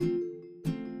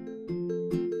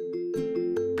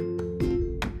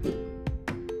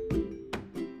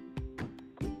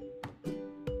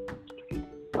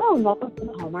Hello and welcome to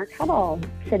the Hallmark Huddle.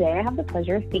 Today I have the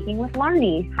pleasure of speaking with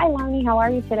Larnie. Hi Larnie, how are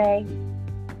you today?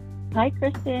 Hi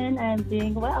Kristen, I'm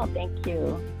doing well, thank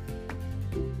you.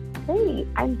 Great,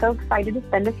 I'm so excited to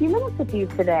spend a few minutes with you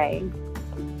today.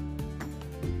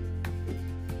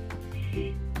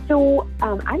 So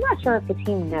I'm not sure if the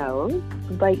team knows,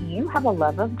 but you have a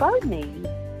love of gardening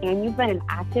and you've been an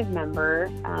active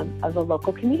member of the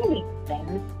local community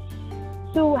garden.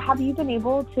 So have you been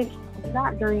able to do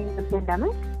that during the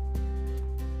pandemic?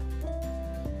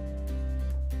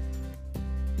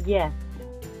 Yes,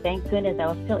 thank goodness I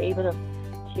was still able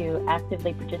to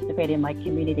actively participate in my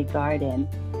community garden.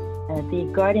 The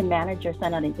garden manager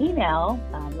sent out an email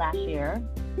last year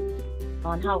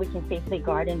on how we can safely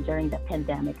garden during the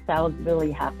pandemic. So I was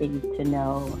really happy to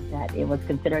know that it was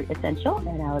considered essential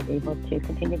and I was able to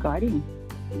continue gardening.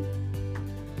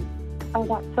 Oh,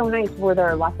 that's so nice. Were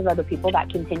there lots of other people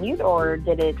that continued or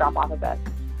did it drop off a bit?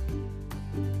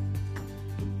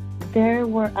 There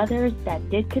were others that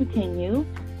did continue,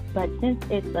 but since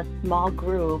it's a small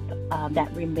group that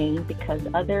remained because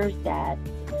others that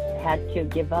had to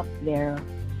give up their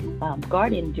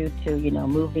garden due to,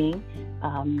 moving,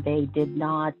 they did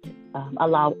not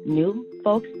allow new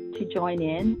folks to join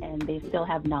in, and they still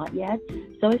have not yet.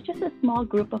 So it's just a small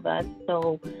group of us.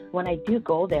 So when I do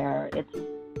go there, it's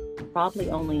probably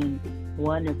only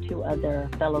one or two other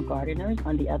fellow gardeners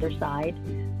on the other side.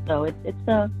 So it's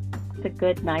a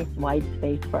good, nice, wide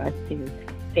space for us to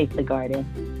safely garden.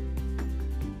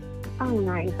 Oh,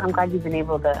 nice. I'm glad you've been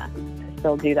able to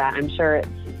still do that. I'm sure it's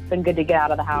been good to get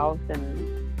out of the house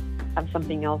and have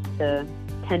something else to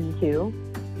tend to.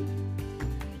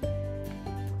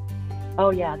 Oh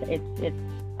yeah, it's.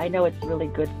 I know it's really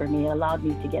good for me. It allowed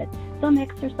me to get some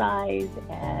exercise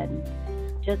and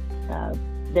just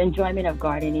the enjoyment of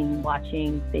gardening,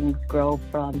 watching things grow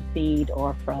from seed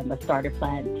or from a starter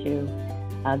plant to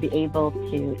be able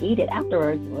to eat it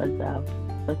afterwards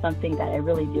was something that I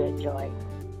really do enjoy.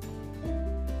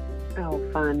 Oh,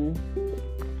 fun.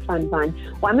 Well,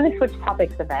 I'm going to switch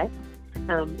topics a bit.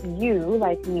 You,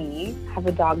 like me, have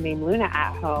a dog named Luna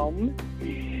at home.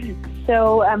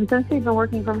 So since we've been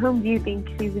working from home, do you think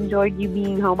she's enjoyed you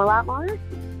being home a lot more?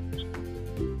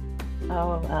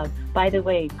 Oh, by the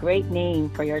way, great name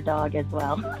for your dog as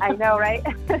well. I know, right?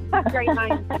 Great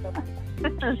mind.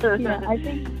 Yeah,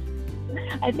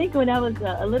 I think when I was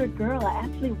a little girl, I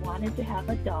actually wanted to have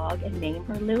a dog and name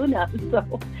her Luna.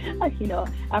 So,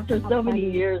 after so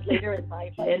many years later in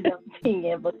life, I ended up being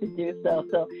able to do so.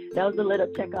 So that was a little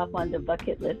check off on the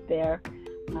bucket list there.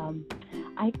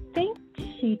 I think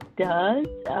she does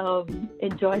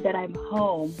enjoy that I'm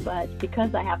home, but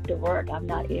because I have to work, I'm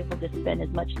not able to spend as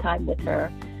much time with her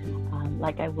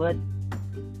like I would.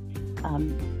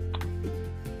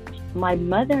 My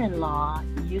mother-in-law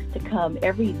used to come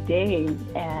every day,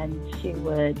 and she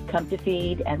would come to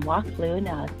feed and walk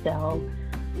Luna. So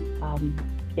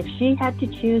if she had to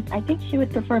choose, I think she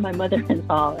would prefer my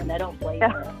mother-in-law, and I don't blame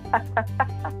her.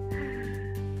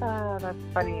 Oh, that's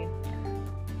funny.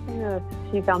 Yeah,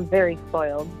 she sounds very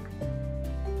spoiled.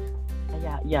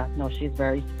 Yeah, no, she's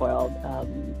very spoiled.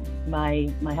 My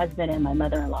husband and my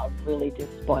mother-in-law really do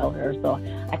spoil her, so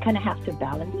I kind of have to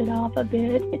balance it off a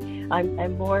bit.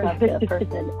 I'm more of the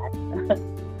person that,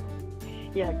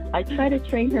 I try to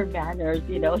train her manners.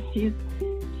 She's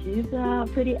a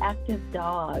pretty active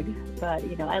dog, but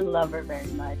I love her very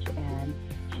much, and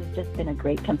she's just been a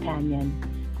great companion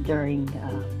during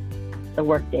the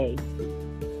workday.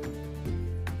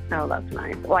 Oh, that's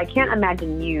nice. Well, I can't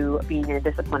imagine you being in a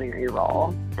disciplinary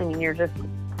role. I mean, you're just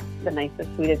the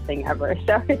nicest, sweetest thing ever.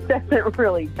 So it doesn't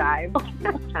really jive.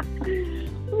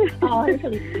 Oh, I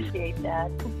really appreciate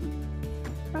that.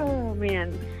 Oh,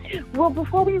 man. Well,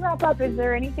 before we wrap up, is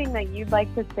there anything that you'd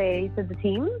like to say to the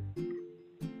team?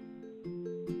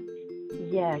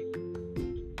 Yes.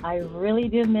 I really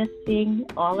do miss seeing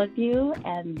all of you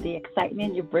and the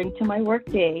excitement you bring to my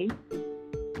workday.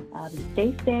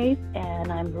 Stay safe,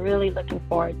 and I'm really looking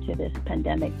forward to this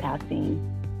pandemic passing.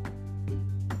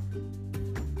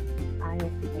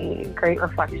 Great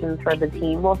reflections for the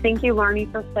team. Well, thank you,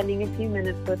 Larnie, for spending a few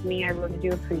minutes with me. I really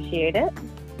do appreciate it.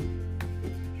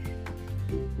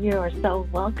 You are so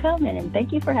welcome, and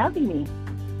thank you for having me.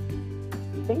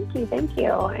 Thank you.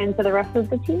 And to the rest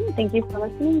of the team, thank you for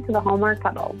listening to the Hallmark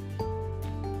Huddle.